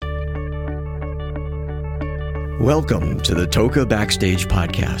Welcome to the Toca Backstage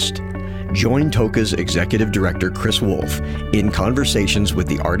Podcast. Join Toca's Executive Director, Chris Wolf, in conversations with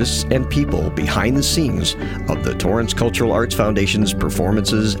the artists and people behind the scenes of the Torrance Cultural Arts Foundation's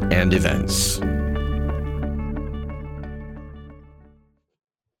performances and events.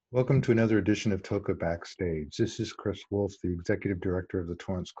 Welcome to another edition of Toca Backstage. This is Chris Wolf, the Executive Director of the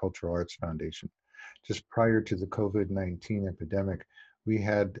Torrance Cultural Arts Foundation. Just prior to the COVID-19 epidemic, we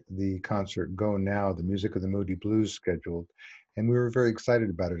had the concert Go Now, the Music of the Moody Blues scheduled, and we were very excited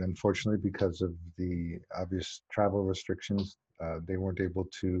about it. Unfortunately, because of the obvious travel restrictions, they weren't able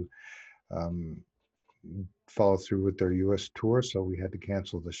to follow through with their US tour, so we had to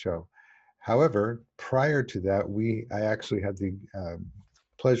cancel the show. However, prior to that, I actually had the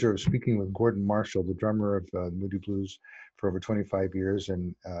pleasure of speaking with Gordon Marshall, the drummer of Moody Blues for over 25 years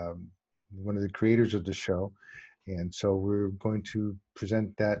and one of the creators of the show. And so we're going to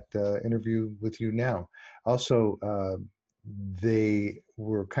present that interview with you now. Also, they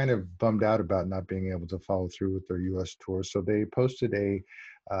were kind of bummed out about not being able to follow through with their US tour. So they posted a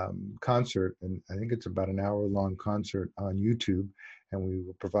concert, and I think it's about an hour-long concert on YouTube, and we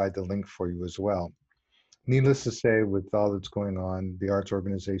will provide the link for you as well. Needless to say, with all that's going on, the arts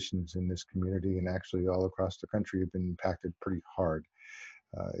organizations in this community and actually all across the country have been impacted pretty hard.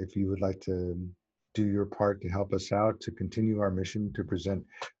 If you would like to do your part to help us out, to continue our mission to present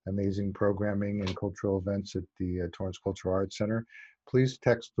amazing programming and cultural events at the Torrance Cultural Arts Center, please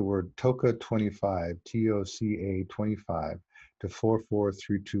text the word TOCA25, T-O-C-A 25, to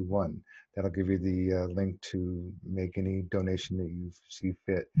 44321. That'll give you the link to make any donation that you see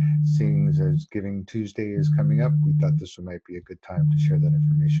fit. Seeing as Giving Tuesday is coming up, we thought this might be a good time to share that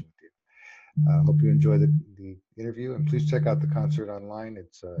information with you. Hope you enjoy the interview, and please check out the concert online.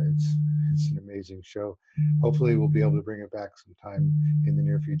 It's an amazing show. Hopefully we'll be able to bring it back sometime in the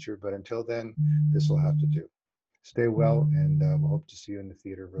near future, but until then, this will have to do. Stay well, and we'll hope to see you in the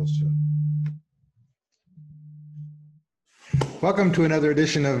theater real soon. Welcome to another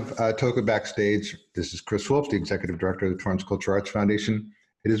edition of Toca Backstage. This is Chris Wolf, the Executive Director of the Torrance Cultural Arts Foundation.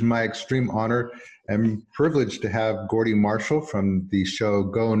 It is my extreme honor and privilege to have Gordie Marshall from the show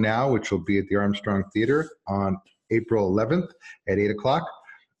Go Now, which will be at the Armstrong Theater on April 11th at 8 o'clock.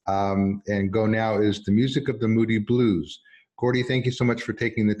 And Go Now is the Music of the Moody Blues. Gordie, thank you so much for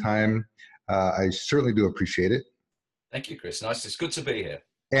taking the time. I certainly do appreciate it. Thank you, Chris. Nice. It's good to be here.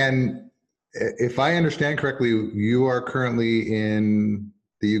 And if I understand correctly, you are currently in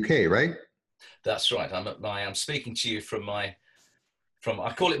the UK, right? That's right. I'm speaking to you from I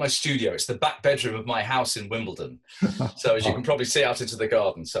call it my studio. It's the back bedroom of my house in Wimbledon. So as you can probably see out into the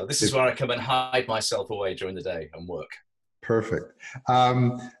garden. So this is where I come and hide myself away during the day and work. Perfect.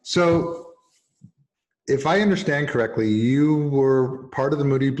 So if I understand correctly, you were part of the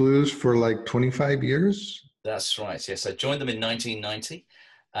Moody Blues for like 25 years? That's right. Yes, I joined them in 1990.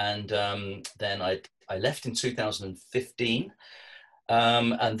 And then I left in 2015.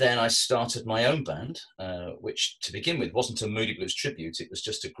 And then I started my own band, which to begin with wasn't a Moody Blues tribute. It was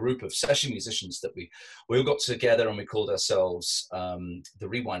just a group of session musicians that we all got together, and we called ourselves the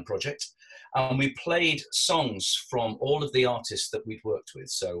Rewind Project. And we played songs from all of the artists that we'd worked with.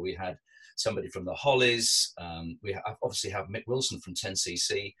 So we had somebody from the Hollies. We obviously have Mick Wilson from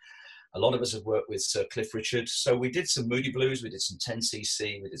 10cc. A lot of us have worked with Sir Cliff Richard. So we did some Moody Blues, we did some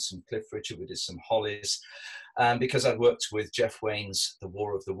 10cc, we did some Cliff Richard, we did some Hollies. Because I'd worked with Jeff Wayne's The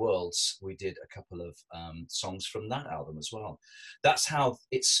War of the Worlds, we did a couple of songs from that album as well. That's how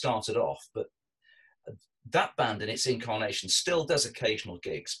it started off. But that band in its incarnation still does occasional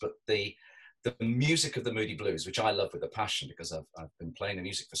gigs, but the music of the Moody Blues, which I love with a passion because I've been playing the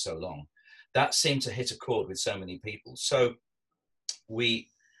music for so long, that seemed to hit a chord with so many people. So we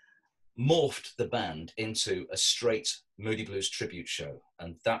morphed the band into a straight Moody Blues tribute show,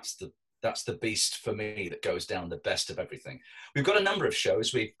 and that's the beast for me that goes down the best of everything. We've got a number of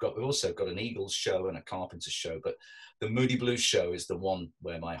shows. We've also got an Eagles show and a Carpenters show, but the Moody Blues show is the one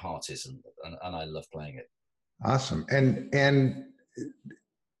where my heart is, and I love playing it. Awesome. And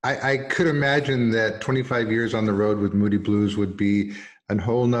I could imagine that 25 years on the road with Moody Blues would be a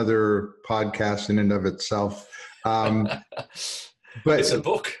whole nother podcast in and of itself. But it's a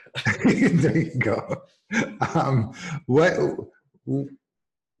book. There you go.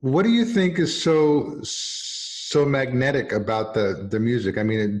 What do you think is so magnetic about the music? I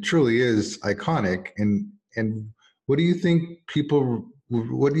mean, it truly is iconic. And what do you think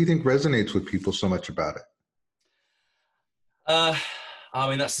resonates with people so much about it? I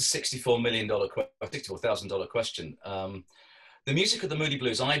mean, that's the $64,000 question. The music of the Moody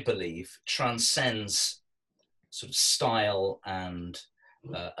Blues, I believe, transcends sort of style and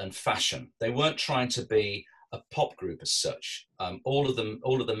fashion. They weren't trying to be a pop group as such. All of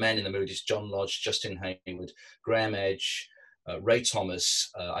the men in the Moody's, John Lodge, Justin Hayward, Graham Edge, Ray Thomas.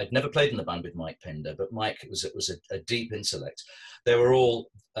 I'd never played in the band with Mike Pinder, but Mike was a deep intellect. They were all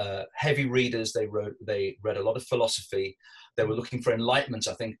heavy readers. They read a lot of philosophy. They were looking for enlightenment,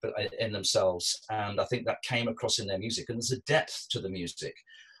 I think, in themselves, and I think that came across in their music. And there's a depth to the music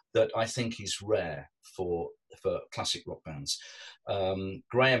that I think is rare for classic rock bands.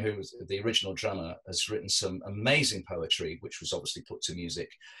 Graham, who was the original drummer, has written some amazing poetry, which was obviously put to music.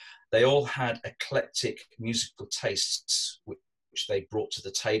 They all had eclectic musical tastes, which they brought to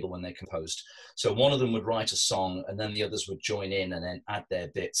the table when they composed. So one of them would write a song, and then the others would join in and then add their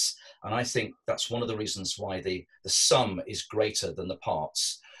bits. And I think that's one of the reasons why the sum is greater than the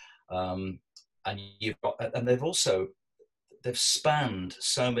parts. And they've spanned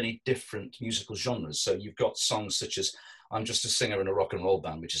so many different musical genres. So you've got songs such as I'm Just a Singer in a Rock and Roll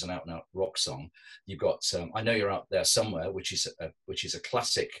Band, which is an out and out rock song. You've got I Know You're Out There Somewhere, which is a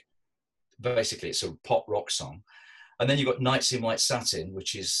classic. Basically, it's a pop rock song. And then you've got Nights in White Satin,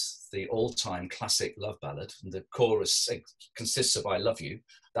 which is the all-time classic love ballad. And the chorus consists of I Love You.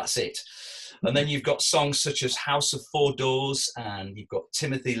 That's it. And then you've got songs such as House of Four Doors, and you've got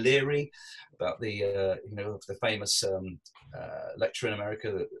Timothy Leary, about the famous lecturer in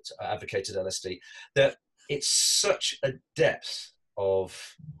America that advocated LSD. That it's such a depth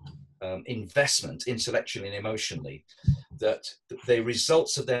of investment intellectually and emotionally that the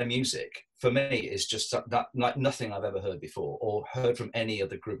results of their music, for me, is just that like nothing I've ever heard before or heard from any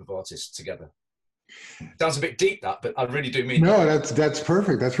other group of artists together. Sounds a bit deep, that, but I really do mean no, that. that's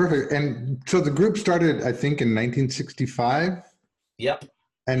perfect. That's perfect. And so the group started, I think, in 1965. Yep.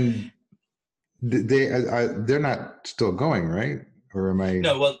 And they're not still going, right? Or am I?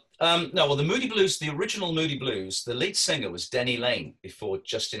 No, well, the Moody Blues, the original Moody Blues, the lead singer was Denny Laine before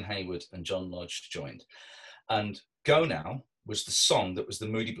Justin Hayward and John Lodge joined. And Go Now was the song that was the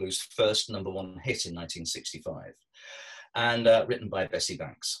Moody Blues' first #1 hit in 1965, and written by Bessie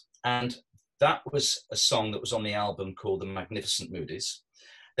Banks. And that was a song that was on the album called The Magnificent Moodies.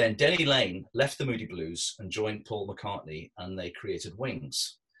 Then Denny Laine left the Moody Blues and joined Paul McCartney, and they created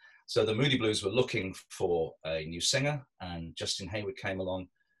Wings. So the Moody Blues were looking for a new singer, and Justin Hayward came along,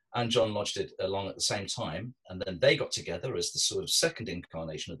 and John Lodge did along at the same time. And then they got together as the sort of second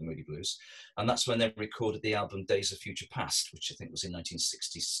incarnation of the Moody Blues. And that's when they recorded the album Days of Future Past, which I think was in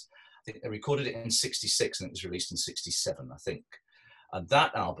 1960s. I think they recorded it in 66 and it was released in 67, I think. And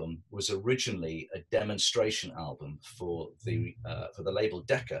that album was originally a demonstration album for the label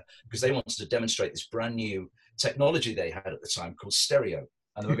Decca, because they wanted to demonstrate this brand new technology they had at the time called stereo.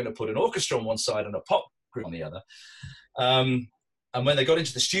 And they were going to put an orchestra on one side and a pop group on the other. And when they got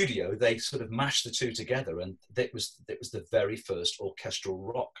into the studio, they sort of mashed the two together, and it was the very first orchestral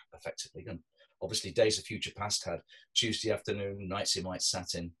rock, effectively. And obviously, Days of Future Past had Tuesday Afternoon, Nights in White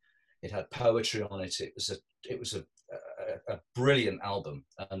Satin. It had poetry on it. It was a brilliant album,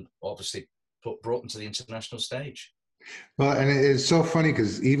 and obviously brought them to the international stage. Well, and it's so funny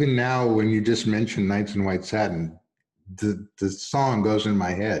because even now, when you just mentioned Nights in White Satin, the song goes in my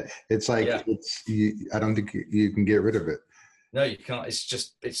head. It's like I don't think you can get rid of it. No, you can't.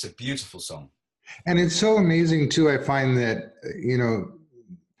 It's a beautiful song. And it's so amazing too. I find that,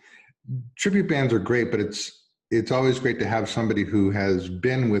 tribute bands are great, but it's always great to have somebody who has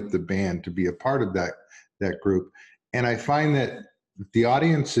been with the band to be a part of that group. And I find that the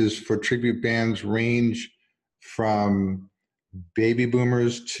audiences for tribute bands range from baby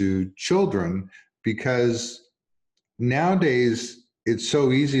boomers to children, because nowadays it's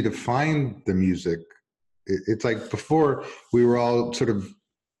so easy to find the music. It's like before we were all sort of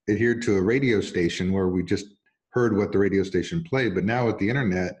adhered to a radio station where we just heard what the radio station played. But now with the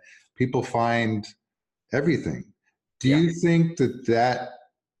internet, people find everything. Do you think that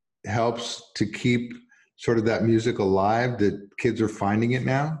helps to keep sort of that music alive, that kids are finding it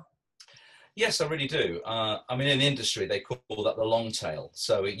now? Yes, I really do. I mean, in the industry, they call that the long tail.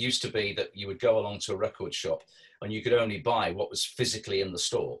 So it used to be that you would go along to a record shop and you could only buy what was physically in the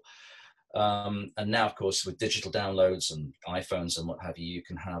store. And now, of course, with digital downloads and iPhones and what have you, you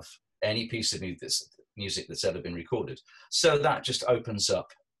can have any piece of music that's ever been recorded. So that just opens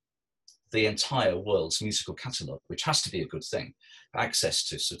up the entire world's musical catalogue, which has to be a good thing. Access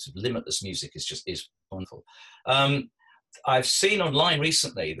to sort of limitless music is wonderful. I've seen online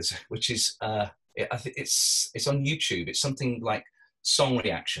recently, which is, I think it's on YouTube. It's something like song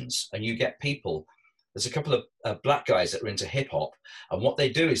reactions, and you get people. There's a couple of black guys that are into hip hop, and what they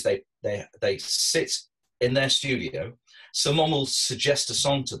do is they sit in their studio. Someone will suggest a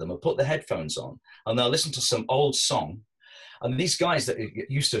song to them or put their headphones on, and they'll listen to some old song, And these guys that are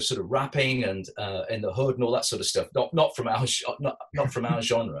used to sort of rapping and in the hood and all that sort of stuff, not from our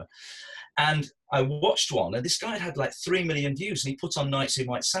genre. And I watched one, and this guy had like 3 million views, and he put on Nights in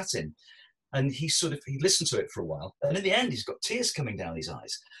White Satin. And he listened to it for a while. And in the end, he's got tears coming down his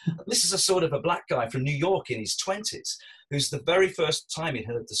eyes. This is a sort of a black guy from New York in his 20s, who's the very first time he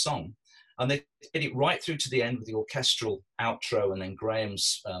heard the song. And they did it right through to the end with the orchestral outro and then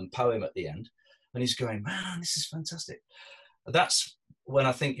Graham's poem at the end. And he's going, man, this is fantastic. That's when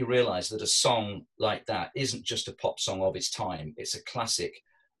I think you realize that a song like that isn't just a pop song of its time. It's a classic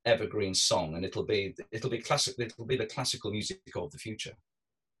evergreen song, and it'll be classic. It'll be the classical music of the future.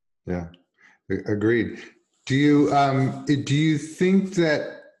 Yeah. Agreed. Do you think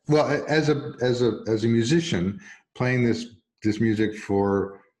that, well, as a musician playing this music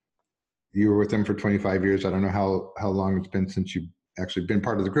for, you were with them for 25 years. I don't know how long it's been since you've actually been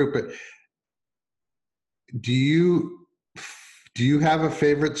part of the group, but do you have a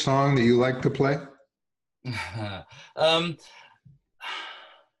favorite song that you like to play? I'm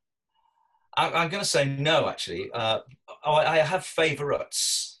going to say no, actually. I have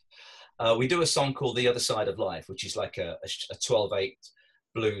favorites. We do a song called The Other Side of Life, which is like a 12/8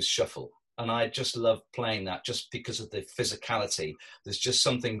 blues shuffle. And I just love playing that just because of the physicality. There's just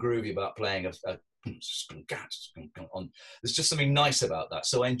something groovy about playing there's just something nice about that.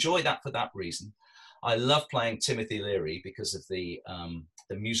 So I enjoy that for that reason. I love playing Timothy Leary because of the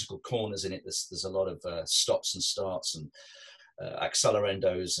musical corners in it. There's a lot of stops and starts and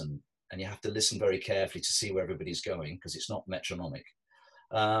accelerendos, and you have to listen very carefully to see where everybody's going because it's not metronomic.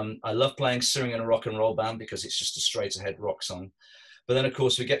 I love playing Syrian and a Rock and Roll Band because it's just a straight ahead rock song. But then, of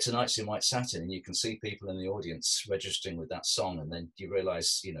course, we get to Nights in White Satin, and you can see people in the audience registering with that song, and then you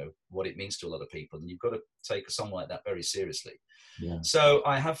realize, what it means to a lot of people, and you've got to take a song like that very seriously. Yeah. So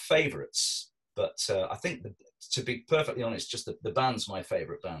I have favorites, but I think that, to be perfectly honest, just the band's my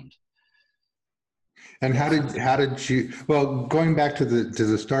favorite band. And how did you? Well, going back to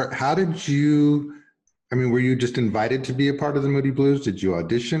the start, how did you? I mean, were you just invited to be a part of the Moody Blues? Did you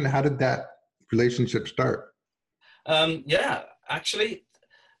audition? How did that relationship start? Yeah, actually,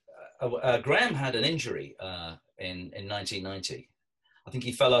 Graham had an injury in 1990. I think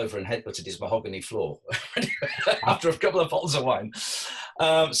he fell over and headbutted his mahogany floor after a couple of bottles of wine,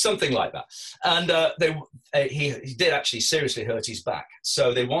 something like that. And he did actually seriously hurt his back.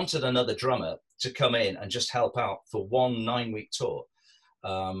 So they wanted another drummer to come in and just help out for one 9-week tour.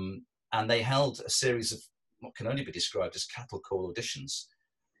 And they held a series of what can only be described as cattle call auditions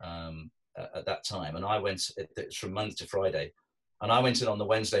at that time. And I went, it was from Monday to Friday. And I went in on the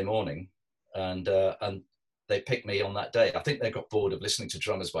Wednesday morning, and they picked me on that day. I think they got bored of listening to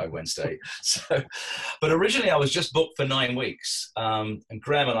drummers by Wednesday. But originally I was just booked for 9 weeks. And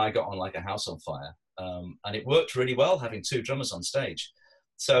Graham and I got on like a house on fire. And it worked really well, having 2 drummers on stage.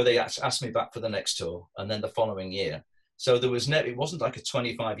 So they asked me back for the next tour, and then the following year. So it wasn't like a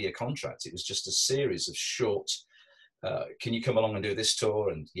 25-year contract. It was just a series of short, can you come along and do this tour?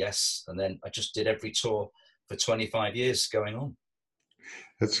 And yes. And then I just did every tour for 25 years going on.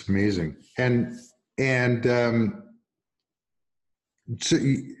 That's amazing. And so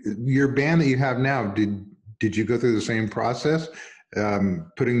your band that you have now, did you go through the same process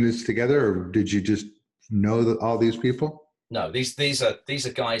putting this together, or did you just know all these people? No, these are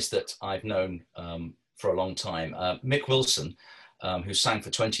guys that I've known for a long time. Mick Wilson, who sang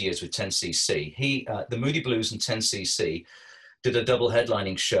for 20 years with 10cc, the Moody Blues and 10cc did a double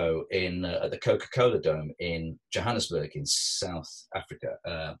headlining show at the Coca-Cola Dome in Johannesburg in South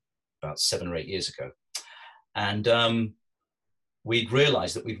Africa about 7 or 8 years ago. And we'd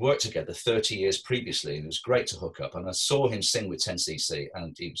realized that we'd worked together 30 years previously, and it was great to hook up. And I saw him sing with 10cc,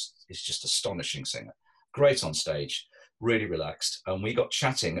 and he's just astonishing singer. Great on stage, really relaxed. And we got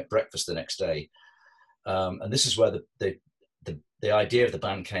chatting at breakfast the next day. And this is where the idea of the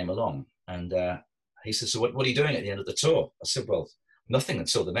band came along. And he said, so what are you doing at the end of the tour? I said, well, nothing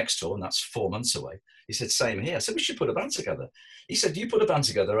until the next tour, and that's 4 months away. He said, same here. I said, we should put a band together. He said, you put a band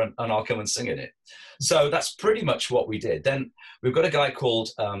together and I'll come and sing in it. So that's pretty much what we did. Then we've got a guy called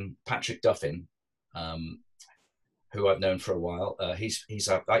Patrick Duffin, who I've known for a while.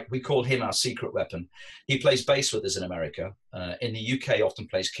 We call him our secret weapon. He plays bass with us in America. In the UK, often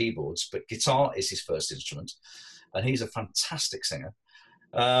plays keyboards, but guitar is his first instrument. And he's a fantastic singer.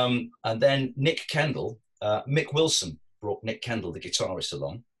 And then Nick Kendall, Mick Wilson brought Nick Kendall, the guitarist,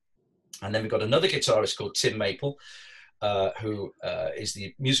 along. And then we've got another guitarist called Tim Maple, who is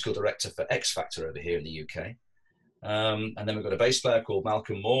the musical director for X Factor over here in the UK. And then we've got a bass player called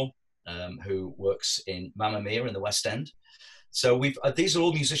Malcolm Moore, who works in Mamma Mia in the West End. So these are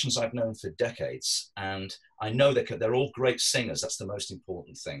all musicians I've known for decades, and I know they're all great singers. That's the most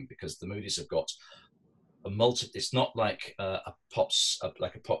important thing, because the Moody's have got it's not like a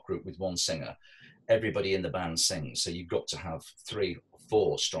pop group with one singer. Everybody in the band sings, so you've got to have 3 or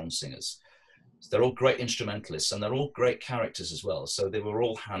 4 strong singers. So they're all great instrumentalists, and they're all great characters as well. So they were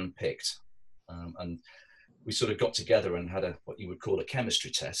all hand-picked, and we sort of got together and had what you would call a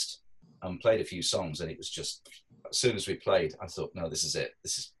chemistry test, and played a few songs, and it was just, as soon as we played, I thought, no, this is it.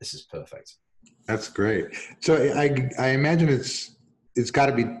 This is perfect. That's great. So I imagine it's got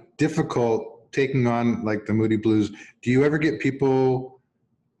to be difficult taking on like the Moody Blues. Do you ever get people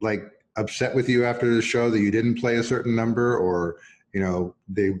like upset with you after the show that you didn't play a certain number, or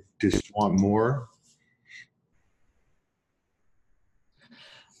they just want more?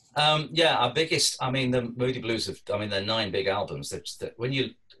 Yeah, our biggest, the Moody Blues they're 9 big albums.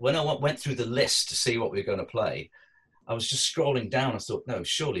 When I went through the list to see what we were going to play, I was just scrolling down. I thought, no,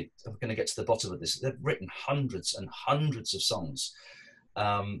 surely I'm going to get to the bottom of this. They've written hundreds and hundreds of songs.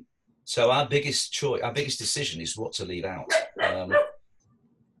 So our biggest decision is what to leave out.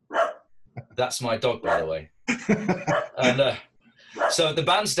 That's my dog, by the way. And so the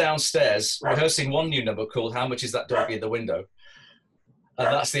band's downstairs rehearsing one new number called "How Much Is That Doggy in the Window?" And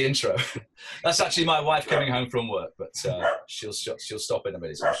that's the intro. That's actually my wife coming home from work, but she'll stop in a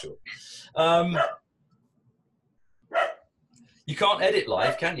minute, I'm sure. You can't edit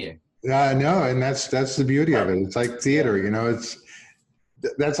live, can you? No, and that's the beauty of it. It's like theater,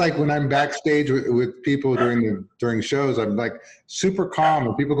 that's like when I'm backstage with people during shows. I'm like super calm,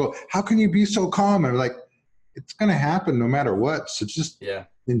 and people go, "How can you be so calm?" And I'm like, "It's going to happen no matter what. So just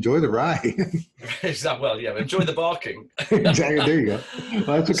enjoy the ride." Well, yeah, enjoy the barking. Exactly. There you go.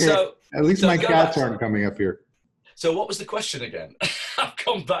 Well, that's okay. So, at least my cats aren't coming up here. So what was the question again? I've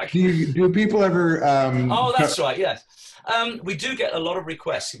come back. Do people ever... oh, that's right, yes. We do get a lot of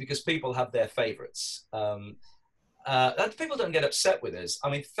requests because people have their favorites. People don't get upset with us.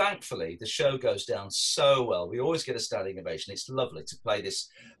 Thankfully, the show goes down so well. We always get a standing ovation. It's lovely to play this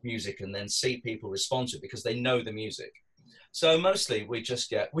music and then see people respond to it because they know the music. So mostly we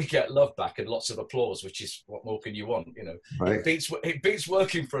get love back and lots of applause, which is, what more can you want? Right. It beats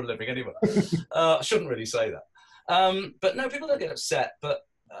working for a living anyway. I shouldn't really say that. But no, people don't get upset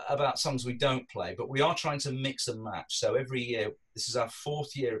about songs we don't play, but we are trying to mix and match. So every year, this is our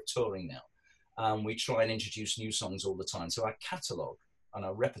 4th year of touring now. We try and introduce new songs all the time. So our catalogue and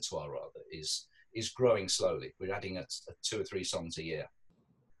our repertoire rather is growing slowly. We're adding 2 or 3 songs a year.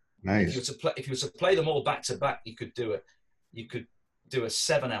 Nice. If you were to play them all back to back, you could do a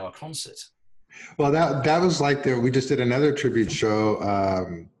 7-hour concert. Well, that was like we just did another tribute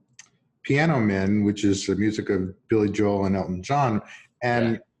show, Piano Men, which is the music of Billy Joel and Elton John,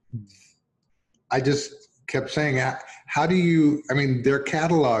 and I just kept saying, how do you? Their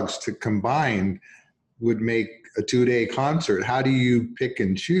catalogs to combine would make a 2-day concert. How do you pick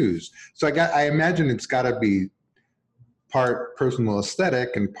and choose? So I imagine it's got to be part personal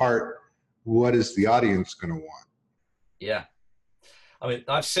aesthetic and part what is the audience going to want. Yeah.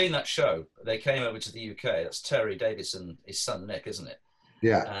 I've seen that show. They came over to the UK. That's Terry Davis and his son, Nick, isn't it?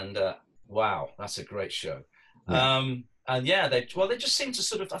 Yeah. And wow, that's a great show. Yeah. And yeah, they just seem to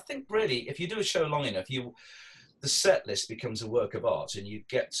sort of, I think really, if you do a show long enough, the set list becomes a work of art and you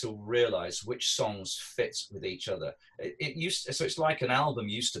get to realize which songs fit with each other. So it's like an album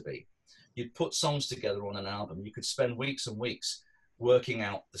used to be. You'd put songs together on an album. You could spend weeks and weeks working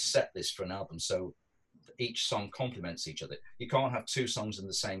out the set list for an album. So each song complements each other. You can't have 2 songs in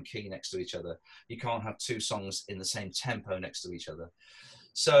the same key next to each other. You can't have 2 songs in the same tempo next to each other.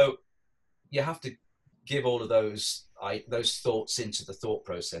 So you have to give all of those thoughts into the thought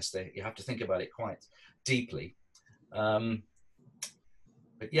process. You have to think about it quite deeply. But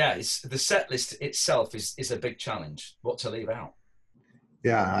yeah, the set list itself is a big challenge, what to leave out.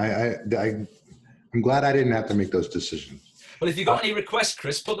 Yeah, I'm glad I didn't have to make those decisions. Well, if you've got any requests,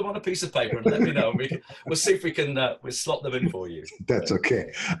 Chris, put them on a piece of paper and let me know. We'll see if we can we'll slot them in for you. That's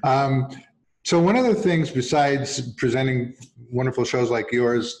okay. So one of the things besides presenting wonderful shows like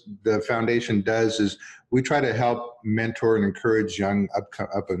yours, the foundation does is we try to help mentor and encourage young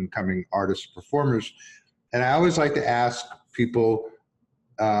up and coming artists, performers. And I always like to ask people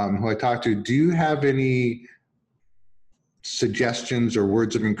who I talk to, do you have any suggestions or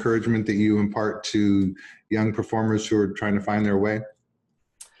words of encouragement that you impart to young performers who are trying to find their way?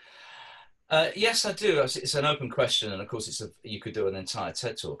 Yes, I do. It's an open question, and of course, you could do an entire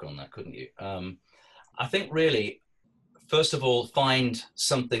TED talk on that, couldn't you? I think really, first of all, find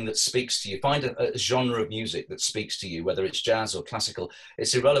something that speaks to you. Find a genre of music that speaks to you, whether it's jazz or classical.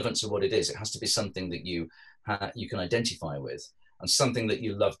 It's irrelevant to what it is. It has to be something that you you can identify with, and something that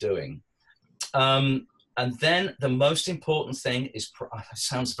you love doing. And then the most important thing is,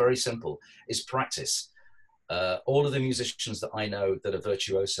 sounds very simple, is practice. All of the musicians that I know that are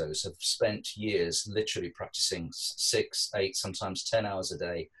virtuosos have spent years literally practicing 6, 8, sometimes 10 hours a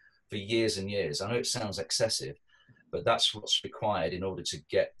day for years and years. I know it sounds excessive, but that's what's required in order to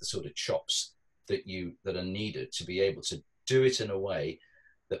get the sort of chops that are needed to be able to do it in a way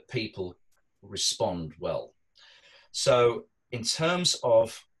that people respond well. So in terms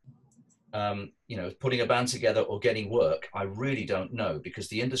of putting a band together or getting work, I really don't know, because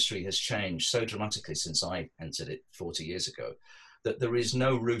the industry has changed so dramatically since I entered it 40 years ago, that there is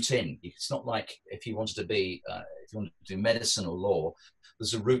no route in. It's not like if you wanted to be, if you want to do medicine or law,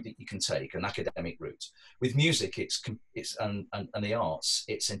 there's a route that you can take, an academic route. With music, and the arts,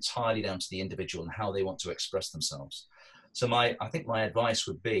 it's entirely down to the individual and how they want to express themselves. So I think my advice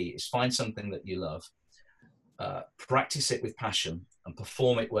would be is find something that you love, practice it with passion, and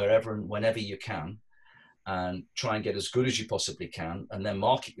perform it wherever and whenever you can, and try and get as good as you possibly can, and then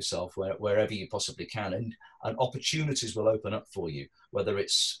market yourself wherever you possibly can, and opportunities will open up for you, whether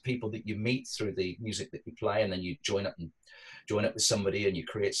it's people that you meet through the music that you play and then you join up with somebody and you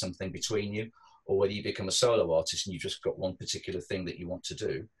create something between you, or whether you become a solo artist and you've just got one particular thing that you want to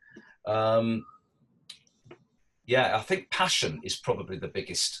do. Yeah, I think passion is probably the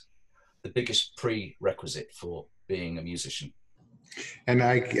biggest prerequisite for being a musician. And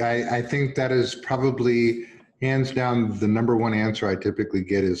I think that is probably hands down the number one answer I typically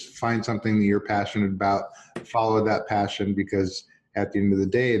get is find something that you're passionate about, follow that passion, because at the end of the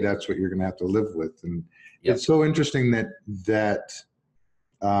day, that's what you're going to have to live with. And yep. It's so interesting that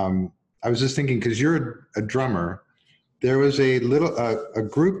I was just thinking, because you're a drummer, there was a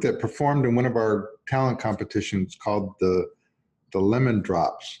group that performed in one of our talent competitions called the Lemon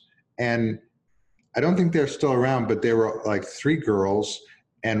Drops. And I don't think they're still around, but they were like 3 girls,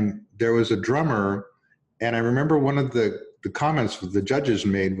 and there was a drummer. And I remember one of the comments that the judges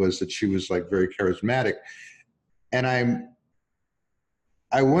made was that she was like very charismatic. And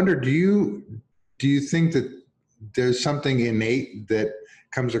I wonder, do you think that there's something innate that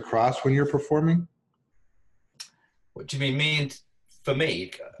comes across when you're performing? What do you mean for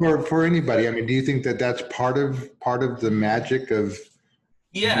me? For anybody. I mean, do you think that that's part of the magic of?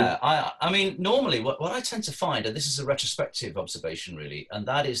 Yeah, I mean, normally what I tend to find, and this is a retrospective observation really, and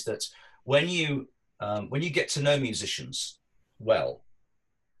that is that when you get to know musicians well,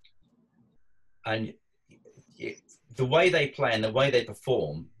 and the way they play and the way they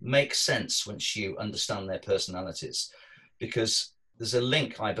perform makes sense once you understand their personalities, because there's a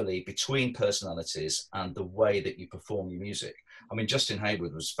link, I believe, between personalities and the way that you perform your music. I mean, Justin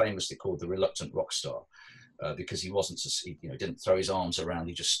Hayward was famously called the reluctant rock star. Because he didn't throw his arms around.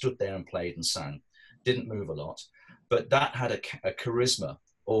 He just stood there and played and sang, didn't move a lot, but that had a charisma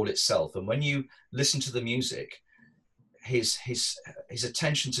all itself. And when you listen to the music, his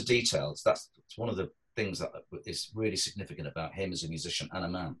attention to details, that's one of the things that is really significant about him as a musician and a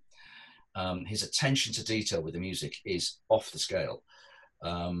man. His attention to detail with the music is off the scale.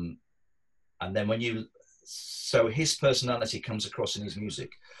 And then so his personality comes across in his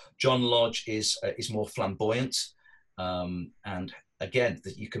music. John Lodge is more flamboyant, and again,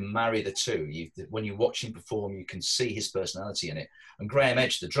 that you can marry the two. When you watch him perform, you can see his personality in it. And Graham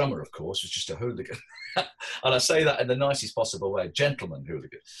Edge, the drummer, of course, was just a hooligan, and I say that in the nicest possible way, a gentleman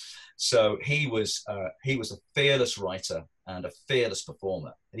hooligan. So he was a fearless writer and a fearless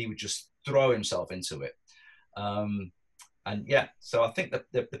performer, and he would just throw himself into it. And yeah, so I think that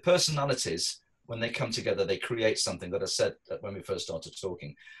the personalities, when they come together, they create something that I said that when we first started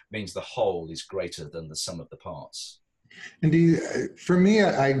talking, means the whole is greater than the sum of the parts. And for me,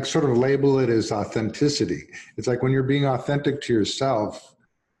 I sort of label it as authenticity. It's like when you're being authentic to yourself,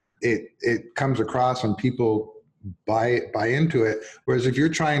 it comes across and people buy into it. Whereas if you're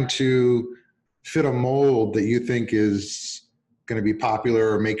trying to fit a mold that you think is going to be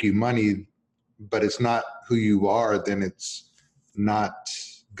popular or make you money, but it's not who you are, then it's not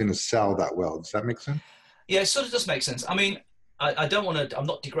going to sell that well. Does that make sense? Yeah, it sort of does make sense. I mean, I don't want to, I'm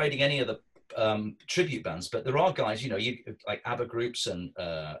not degrading any of the tribute bands, but there are guys, like ABBA groups and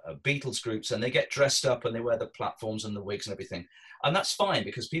Beatles groups, and they get dressed up and they wear the platforms and the wigs and everything. And that's fine,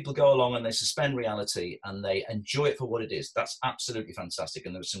 because people go along and they suspend reality and they enjoy it for what it is. That's absolutely fantastic.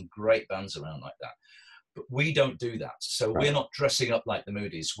 And there are some great bands around like that. But we don't do that. So We're not dressing up like the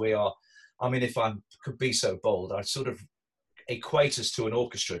Moody's. We are, I mean, if I could be so bold, I'd sort of equate us to an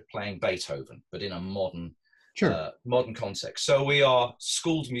orchestra playing Beethoven, but in a modern context. So we are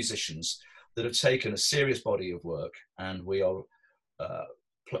schooled musicians that have taken a serious body of work, and we are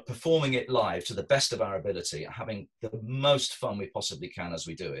performing it live to the best of our ability, having the most fun we possibly can as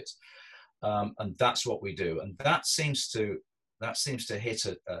we do it. And that's what we do. And that seems to hit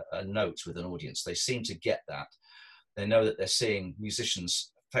a note with an audience. They seem to get that. They know that they're seeing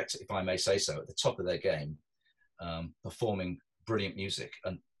musicians, if I may say so, at the top of their game, performing brilliant music.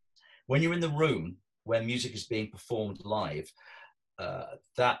 And when you're in the room where music is being performed live,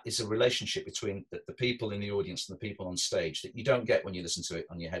 that is a relationship between the people in the audience and the people on stage that you don't get when you listen to it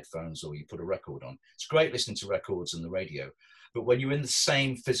on your headphones or you put a record on. It's great listening to records and the radio, but when you're in the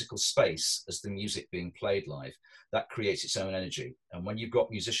same physical space as the music being played live, that creates its own energy. And when you've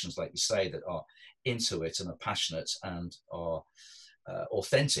got musicians, like you say, that are into it and are passionate and are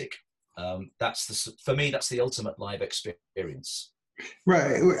authentic, for me, that's the ultimate live experience.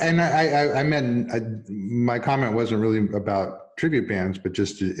 Right. And I meant, my comment wasn't really about tribute bands, but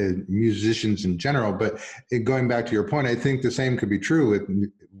just musicians in general. But going back to your point, I think the same could be true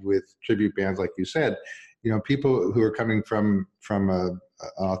with tribute bands, like you said. You know, people who are coming from an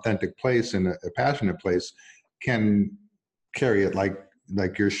authentic place and a passionate place can carry it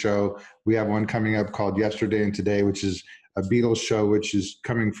like your show. We have one coming up called Yesterday and Today, which is a Beatles show, which is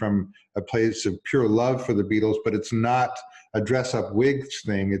coming from a place of pure love for the Beatles, but it's not a dress-up wigs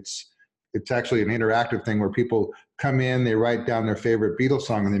thing. It's actually an interactive thing where people come in, they write down their favorite Beatles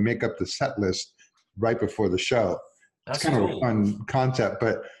song, and they make up the set list right before the show. It's kind of a fun concept,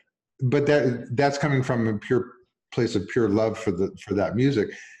 but that's coming from a pure place of pure love for that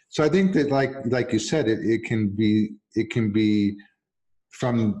music. So I think that, like you said, it can be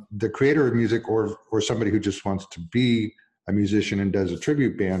from the creator of music or somebody who just wants to be a musician and does a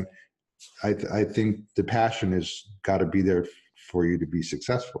tribute band. I think the passion has got to be there for you to be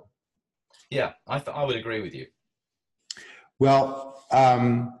successful. Yeah, I would agree with you. Well,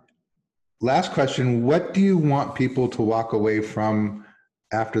 last question. What do you want people to walk away from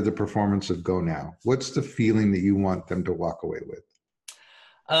after the performance of Go Now? What's the feeling that you want them to walk away with?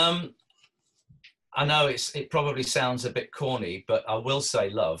 I know it probably sounds a bit corny, but I will say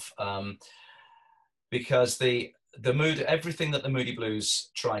love, because the mood, everything that the Moody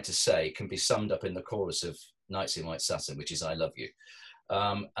Blues try to say can be summed up in the chorus of Nights in White Satin, which is I love you.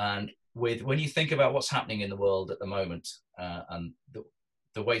 And when you think about what's happening in the world at the moment, and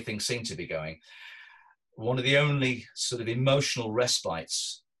the way things seem to be going, one of the only sort of emotional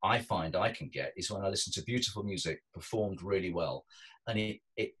respites I find I can get is when I listen to beautiful music performed really well. And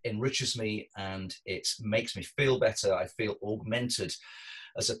it enriches me and it makes me feel better. I feel augmented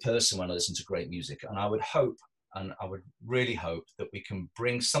as a person when I listen to great music. And I would hope, and I would really hope, that we can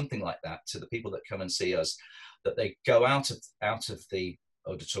bring something like that to the people that come and see us, that they go out of the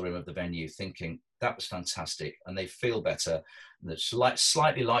auditorium of the venue thinking that was fantastic, and they feel better, and they're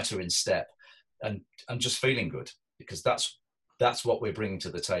slightly lighter in step, and just feeling good, because that's what we're bringing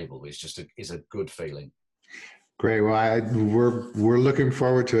to the table. Is a good feeling. Great. Well, we're looking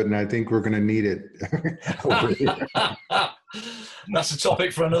forward to it, and I think we're going to need it. That's a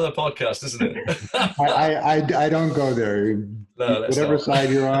topic for another podcast, isn't it? I don't go there. No, whatever side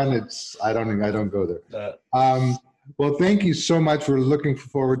you're on, I don't go there. No. Well, thank you so much. We're looking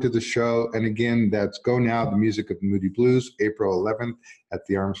forward to the show. And again, that's Go Now, the music of the Moody Blues, April 11th at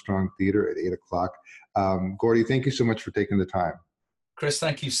the Armstrong Theater at 8:00. Gordy, thank you so much for taking the time. Chris,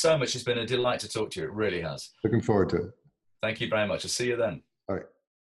 thank you so much. It's been a delight to talk to you. It really has. Looking forward to it. Thank you very much. I'll see you then.